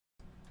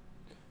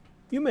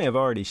You may have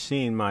already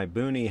seen my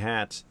Boonie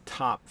Hats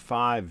top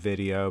 5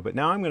 video, but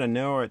now I'm going to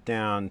narrow it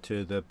down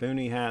to the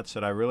Boonie Hats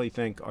that I really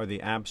think are the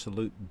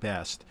absolute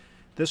best.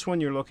 This one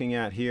you're looking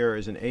at here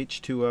is an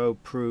H2O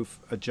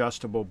proof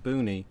adjustable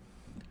boonie,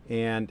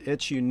 and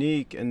it's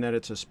unique in that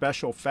it's a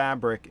special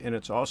fabric and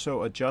it's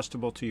also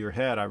adjustable to your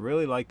head. I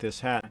really like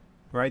this hat.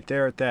 Right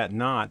there at that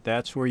knot,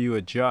 that's where you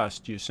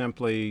adjust. You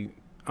simply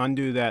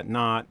undo that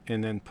knot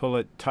and then pull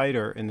it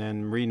tighter and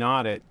then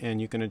re-knot it, and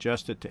you can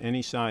adjust it to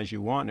any size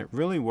you want. It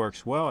really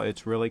works well.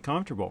 It's really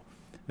comfortable.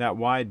 That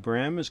wide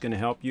brim is going to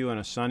help you in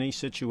a sunny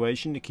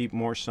situation to keep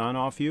more sun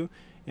off you,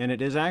 and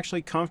it is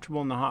actually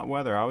comfortable in the hot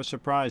weather. I was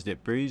surprised.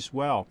 It breathes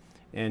well,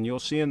 and you'll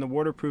see in the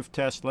waterproof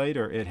test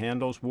later it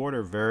handles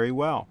water very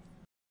well.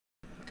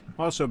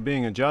 Also,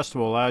 being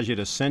adjustable allows you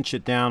to cinch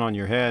it down on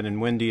your head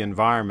in windy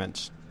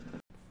environments.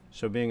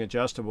 So being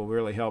adjustable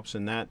really helps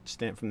in that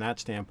from that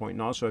standpoint,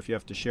 and also if you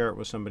have to share it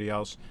with somebody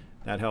else,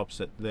 that helps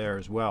it there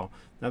as well.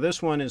 Now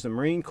this one is the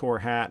Marine Corps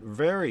hat,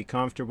 very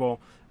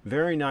comfortable,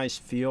 very nice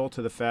feel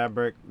to the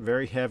fabric,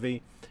 very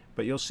heavy,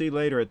 but you'll see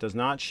later it does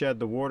not shed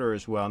the water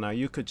as well. Now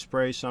you could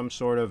spray some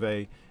sort of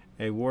a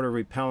water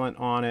repellent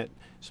on it,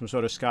 some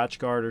sort of Scotch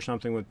Guard or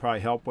something would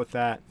probably help with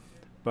that,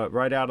 but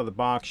right out of the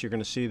box you're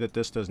going to see that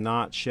this does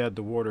not shed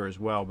the water as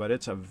well. But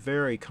it's a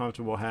very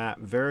comfortable hat,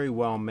 very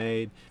well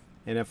made.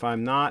 And if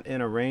I'm not in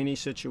a rainy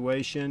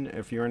situation,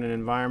 if you're in an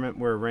environment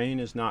where rain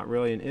is not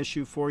really an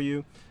issue for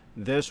you,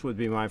 this would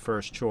be my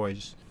first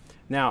choice.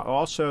 Now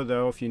also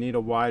though, if you need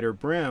a wider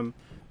brim,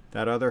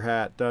 that other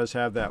hat does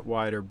have that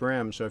wider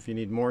brim, so if you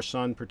need more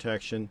sun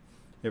protection,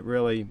 it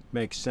really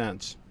makes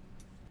sense.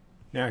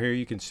 Now here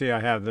you can see I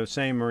have the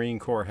same Marine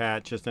Corps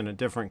hat, just in a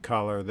different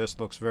color. This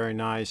looks very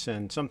nice,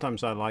 and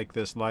sometimes I like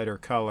this lighter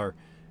color,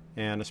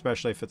 and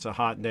especially if it's a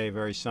hot day,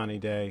 very sunny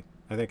day,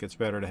 I think it's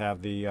better to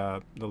have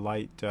the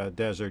light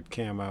desert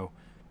camo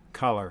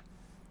color.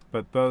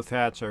 But both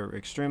hats are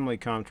extremely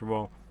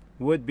comfortable.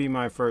 Would be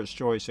my first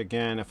choice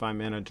again if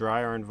I'm in a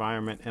drier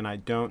environment and I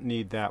don't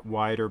need that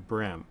wider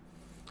brim.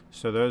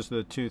 So those are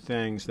the two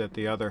things that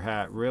the other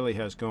hat really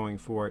has going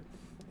for it.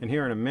 And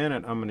here in a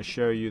minute I'm going to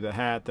show you the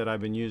hat that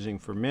I've been using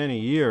for many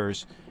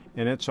years,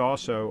 and it's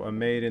also a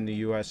made in the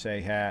USA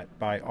hat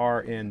by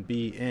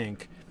R&B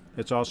Inc.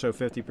 It's also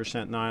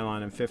 50%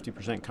 nylon and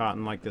 50%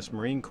 cotton like this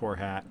Marine Corps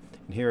hat.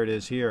 And here it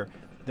is here.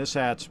 This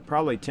hat's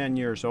probably 10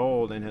 years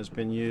old and has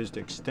been used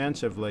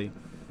extensively.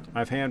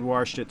 I've hand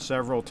washed it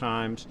several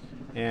times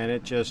and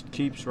it just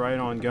keeps right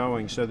on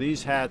going. So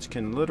these hats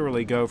can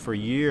literally go for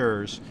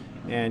years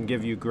and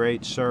give you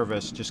great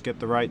service. Just get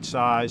the right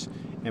size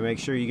and make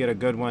sure you get a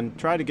good one.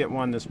 Try to get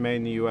one that's made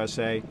in the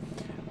USA.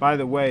 By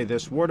the way,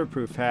 this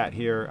waterproof hat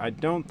here, I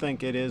don't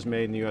think it is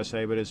made in the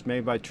USA, but it's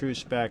made by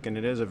Tru-Spec, and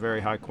it is a very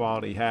high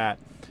quality hat.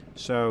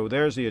 So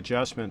there's the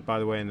adjustment, by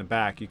the way, in the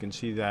back. You can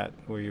see that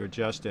where you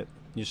adjust it.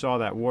 You saw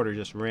that water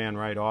just ran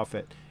right off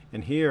it.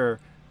 And here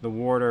the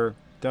water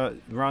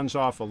runs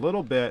off a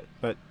little bit,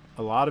 but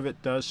a lot of it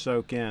does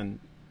soak in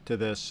to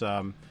this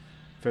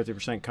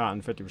 50%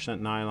 cotton,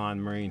 50%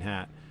 nylon marine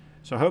hat.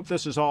 So I hope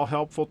this is all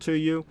helpful to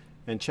you,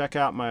 and check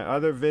out my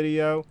other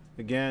video.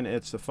 Again,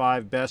 it's the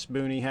 5 best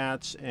Boonie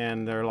hats,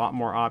 and there are a lot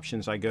more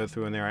options I go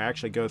through in there. I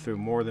actually go through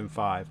more than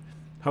 5.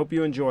 Hope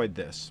you enjoyed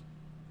this.